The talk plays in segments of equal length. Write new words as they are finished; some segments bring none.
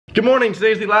Good morning,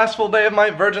 today's the last full day of my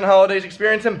Virgin Holidays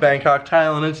experience in Bangkok,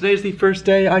 Thailand, and today's the first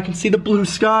day I can see the blue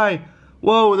sky.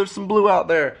 Whoa, there's some blue out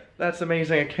there. That's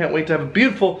amazing. I can't wait to have a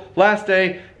beautiful last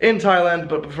day in Thailand,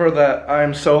 but before that,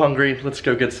 I'm so hungry. Let's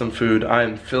go get some food.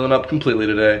 I'm filling up completely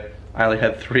today. I only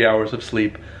had 3 hours of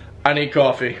sleep. I need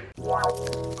coffee.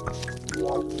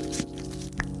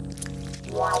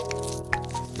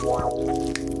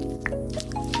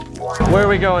 Where are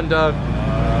we going, Doug?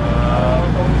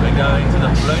 We're going to the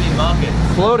floating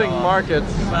markets. Floating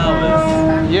markets.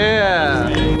 Flowers. Yeah.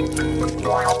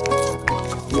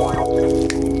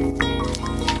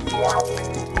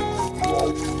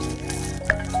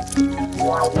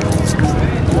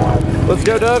 Let's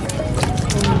go, Doug.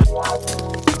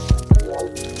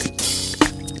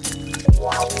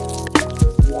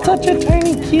 Such a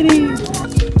tiny kitty.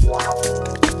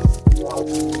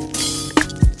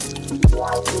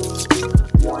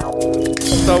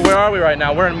 So where are we right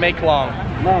now? We're in Mae Klong.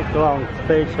 Mae Klong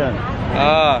station.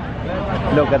 Ah.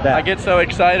 Look at that. I get so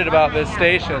excited about this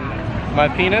station. My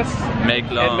penis? Mae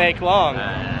Klong. In Mae Klong.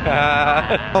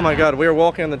 Oh my god, we were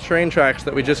walking on the train tracks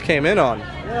that we just came in on.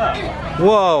 Yeah.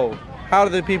 Whoa. How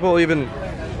do the people even...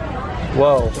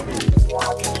 Whoa.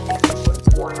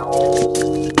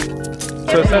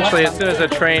 So essentially, as soon as a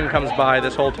train comes by,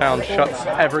 this whole town shuts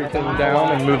everything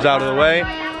down and moves out of the way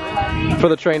for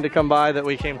the train to come by that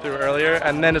we came through earlier.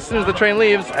 And then as soon as the train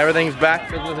leaves, everything's back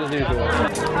to business as usual.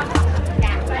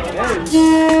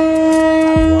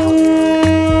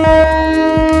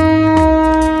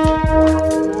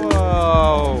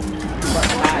 Whoa.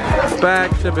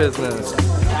 Back to business.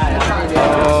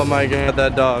 Oh my god,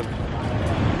 that dog.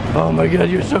 Oh my god,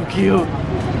 you're so cute.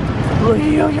 Look at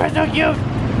you, you're so cute.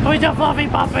 Who's a fluffy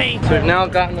puppy? So we've now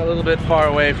gotten a little bit far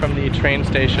away from the train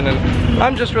station, and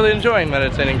I'm just really enjoying that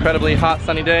it's an incredibly hot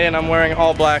sunny day and I'm wearing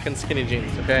all black and skinny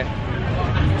jeans, okay?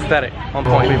 Aesthetic, on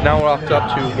point. We've now walked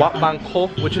up to Wat Bang Ko,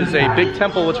 which is a big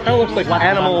temple which kind of looks like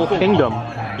Animal Kingdom.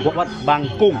 Wat Bang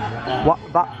Kung. Wat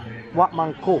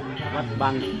Bang Ko. Wat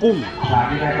Bang Kung.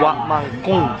 Wat Bang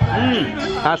Kung.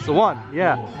 That's the one,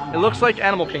 yeah. It looks like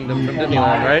Animal Kingdom from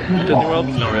Disneyland, right? Disney World?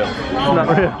 It's not real. It's not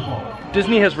real.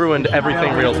 Disney has ruined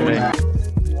everything real to me.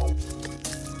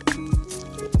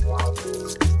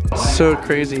 So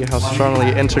crazy how strongly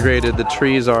integrated the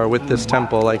trees are with this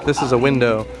temple. Like, this is a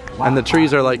window, and the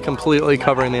trees are like completely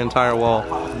covering the entire wall.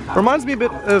 Reminds me a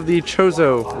bit of the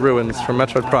Chozo ruins from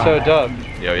Metro Prime. So Doug,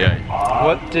 Yo, yeah.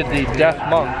 what did the deaf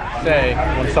monk say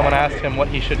when someone asked him what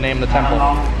he should name the temple?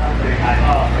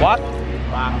 What?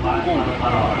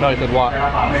 No, he said what.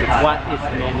 What is the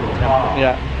name of the temple?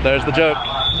 Yeah, there's the joke.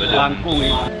 Bang Kung.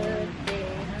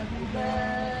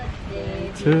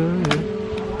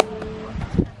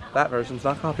 That version's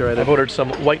not copyrighted. I've ordered some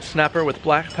white snapper with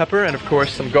black pepper and of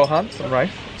course some gohan, some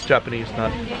rice. It's Japanese,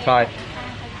 not Thai.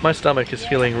 My stomach is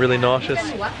feeling really nauseous.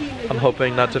 I'm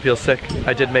hoping not to feel sick.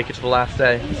 I did make it to the last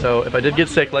day, so if I did get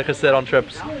sick, like I said on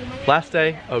trips, last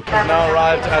day, okay. I've now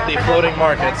arrived at the floating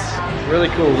markets. Really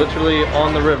cool, literally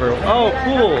on the river. Oh,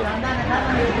 cool!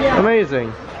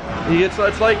 Amazing.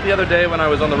 It's like the other day when I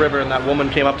was on the river and that woman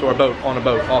came up to our boat, on a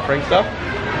boat, offering stuff.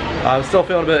 I'm still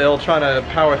feeling a bit ill, trying to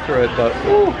power through it, but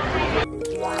ooh.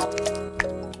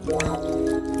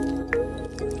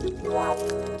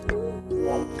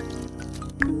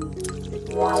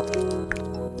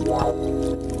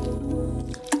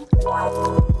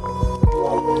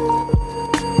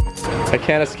 I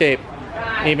can't escape,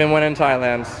 even when in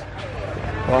Thailand.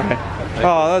 Why?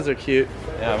 Oh, those are cute.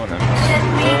 Yeah, I want them.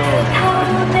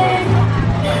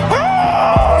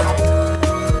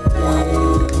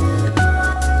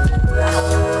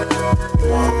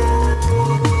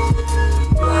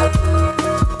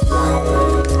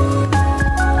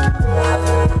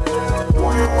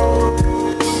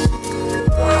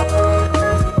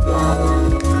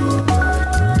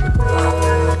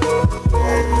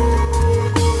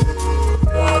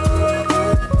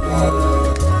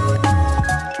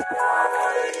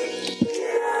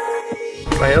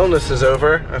 My illness is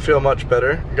over. I feel much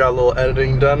better. Got a little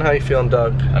editing done. How you feeling,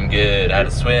 Doug? I'm good. I had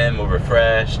a swim. We're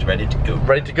refreshed. Ready to go.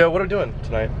 Ready to go? What are we doing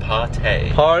tonight? Party.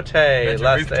 Party.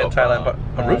 Last day in Thailand.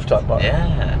 A rooftop bar.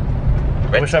 Yeah.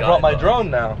 Wish I brought my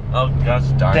drone now. Oh gosh,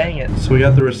 darn. Dang it. So we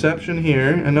got the reception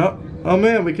here, and oh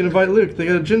man, we can invite Luke. They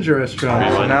got a ginger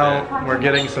restaurant. So now we're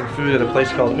getting some food at a place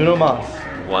called Uno Mas.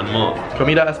 One more.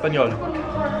 Comida Español.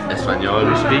 Espanol.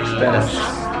 Who speaks Spanish.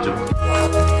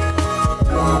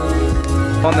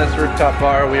 On this rooftop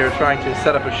bar, we are trying to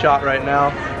set up a shot right now.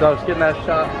 So I was getting that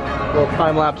shot, a little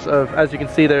time lapse of, as you can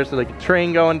see, there's like a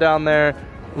train going down there,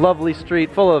 lovely street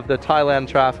full of the Thailand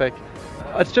traffic.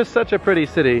 It's just such a pretty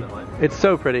city. It's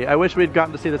so pretty. I wish we'd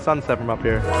gotten to see the sunset from up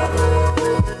here.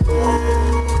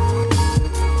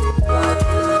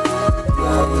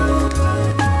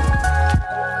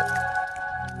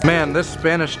 Man, this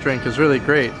Spanish drink is really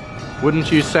great.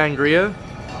 Wouldn't you sangria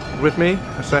with me?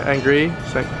 Angry?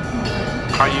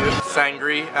 Are you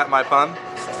sangry at my pun?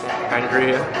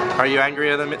 Angry? Are you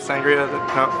angrier than me? Sangria?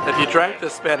 No. If you drank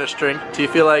this Spanish drink, do you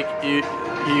feel like you'd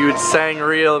sang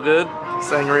real good?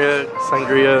 Sangria.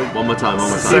 One more time.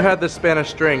 If you had this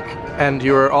Spanish drink and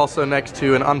you were also next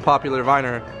to an unpopular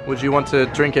viner, would you want to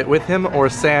drink it with him or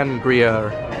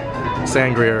sangria?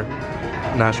 Sangria.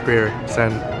 Nash Greer.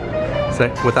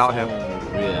 Without him.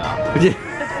 Yeah. Okay.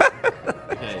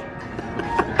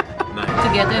 Nice.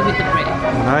 Together with the bread.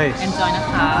 Nice. Enjoy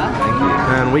naka. Thank you.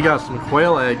 And we got some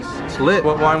quail eggs. It's lit.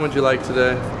 What wine would you like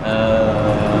today?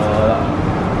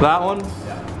 That one?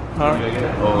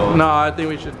 No, I think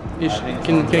we should.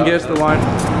 Can give us the wine.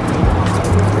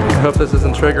 I hope this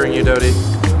isn't triggering you, Dodie.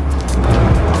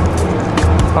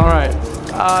 All right.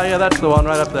 Yeah, that's the one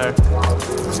right up there.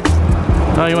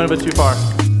 No, you went a bit too far.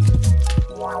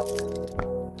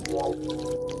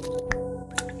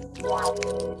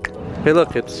 Hey,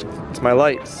 look, it's my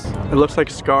lights. It looks like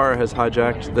Scar has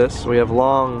hijacked this. We have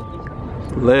long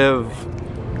live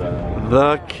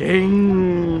the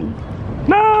king.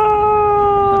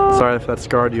 No! Sorry if that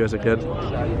scarred you as a kid.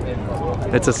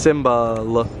 It's a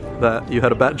symbol that you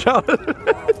had a bad childhood.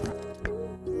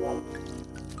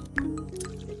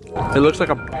 It looks like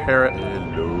a parrot.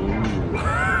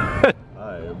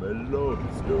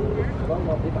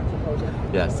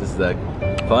 Yes, this is a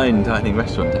fine dining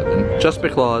restaurant, Evan. Just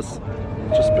because.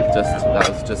 That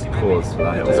was just a cause for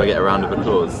that. Just so I get a round of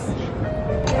applause.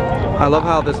 I love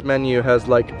how this menu has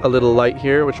like a little light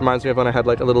here, which reminds me of when I had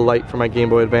like a little light for my Game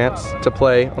Boy Advance to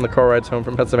play on the car rides home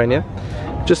from Pennsylvania.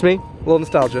 Just me, a little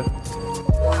nostalgia.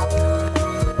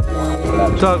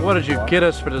 Doug, what did you get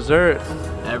us for dessert?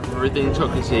 Everything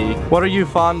chocolatey. What are you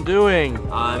fonduing?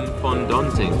 I'm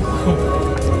fondonting.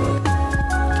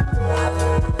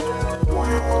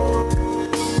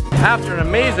 After an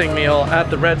amazing meal at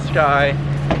the Red Sky,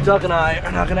 Doug and I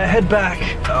are now gonna head back.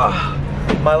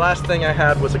 My last thing I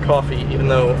had was a coffee, even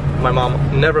though my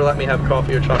mom never let me have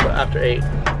coffee or chocolate after 8,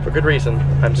 for good reason.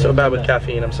 I'm so bad with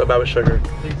caffeine, I'm so bad with sugar.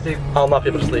 I'll not be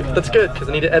able to sleep. That's good, because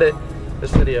I need to edit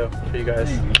this video for you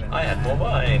guys. I had more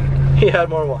wine. He had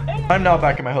more wine. I'm now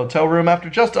back in my hotel room after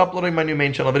just uploading my new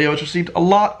main channel video, which received a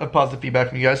lot of positive feedback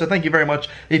from you guys, so thank you very much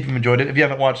if you've enjoyed it. If you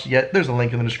haven't watched it yet, there's a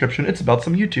link in the description. It's about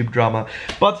some YouTube drama.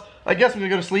 But I guess I'm gonna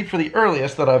go to sleep for the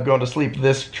earliest that I've gone to sleep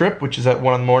this trip, which is at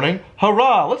 1 in the morning.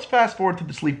 Hurrah! Let's fast forward to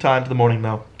the sleep time to the morning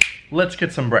though. Let's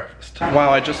get some breakfast. Wow,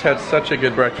 I just had such a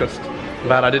good breakfast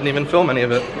that I didn't even film any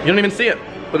of it. You don't even see it,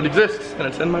 but it exists and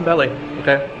it's in my belly,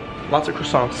 okay? Lots of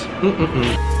croissants.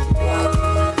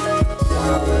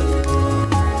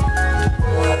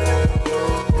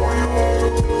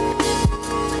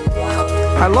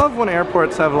 I love when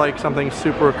airports have like something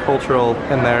super cultural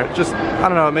in there. It just, I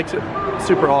don't know, it makes it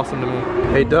super awesome to me.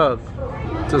 Hey Dove,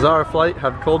 does our flight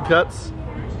have cold cuts?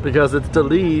 Because it's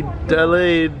delayed.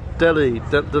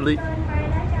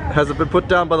 Has it been put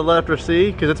down by the letter C?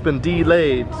 Because it's been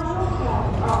delayed.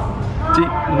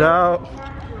 No.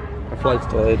 Our flight's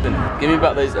delayed. Give me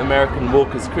back those American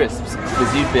Walker's crisps,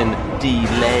 because you've been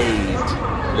delayed.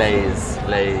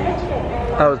 Laid.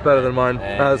 That was better than mine.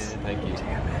 Thank you.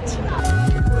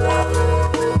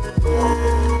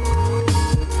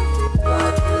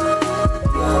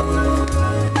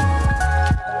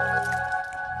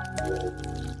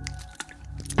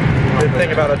 The good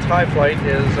thing about a Thai flight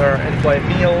is our in-flight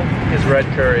meal is red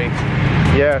curry.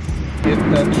 Yes. Get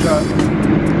that shot.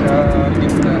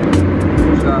 Get that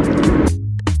shot.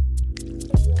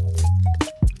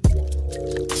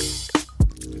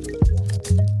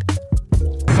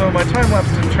 So my time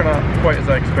lapse didn't turn out quite as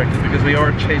I expected because we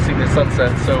are chasing the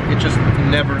sunset, so it just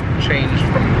never changed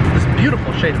from this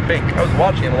beautiful shade of pink. I was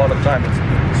watching it a lot of the time. It's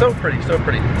so pretty, so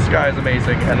pretty. The sky is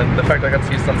amazing, and then the fact I got to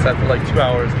see sunset for like 2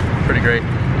 hours, pretty great.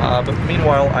 But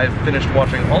meanwhile, I've finished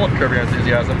watching all of Curb Your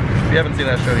Enthusiasm. If you haven't seen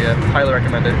that show yet, highly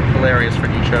recommend it. Hilarious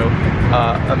freaking show.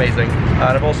 Amazing. And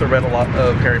I've also read a lot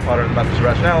of Harry Potter and the Masters of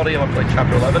Rationality. I'm up to like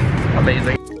chapter 11.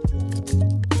 Amazing.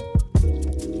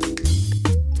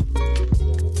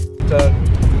 Doug,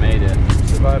 Made it.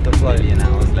 survived the flight. 1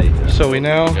 hours later. So we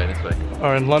now Go this way.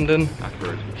 are in London.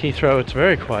 Backward. Heathrow, it's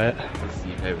very quiet.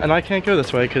 UK. And I can't go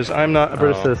this way because I'm not a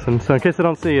British citizen. So in case I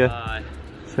don't see you, Bye.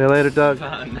 see you later, Doug.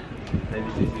 Fun. Maybe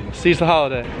see you soon. Seize the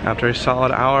holiday. After a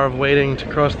solid hour of waiting to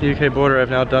cross the UK border, I've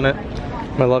now done it.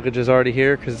 My luggage is already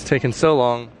here because it's taken so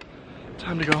long.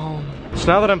 Time to go home. So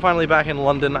now that I'm finally back in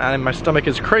London and my stomach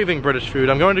is craving British food,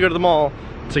 I'm going to go to the mall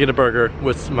to get a burger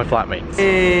with my flatmates.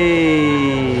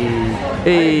 Hey!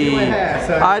 Hey,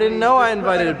 I didn't know I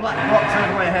invited. Box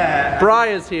over my hair.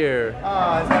 Bri is here. Oh,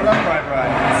 I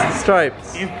love Bri.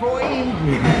 Stripes. Important.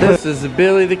 This is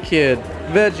Billy the Kid,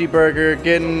 veggie burger,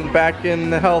 getting back in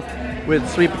the health with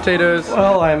sweet potatoes.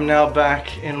 Well, I'm now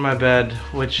back in my bed,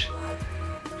 which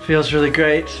feels really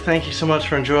great. Thank you so much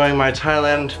for enjoying my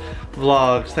Thailand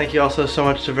vlogs. Thank you also so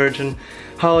much to Virgin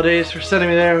Holidays for sending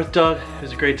me there with Doug. It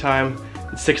was a great time.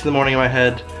 It's 6 in the morning in my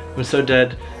head. I'm so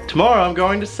dead. Tomorrow I'm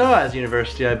going to SOAS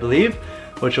University, I believe,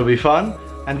 which will be fun.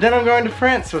 And then I'm going to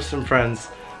France with some friends.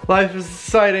 Life is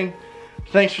exciting.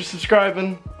 Thanks for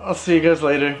subscribing. I'll see you guys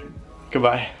later.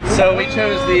 Goodbye. So we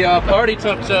chose the party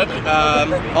tuk-tuk,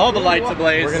 all the lights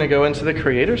ablaze. We're gonna go into the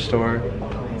creator store.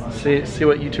 See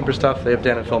what YouTuber stuff they have.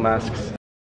 Dan and Phil masks.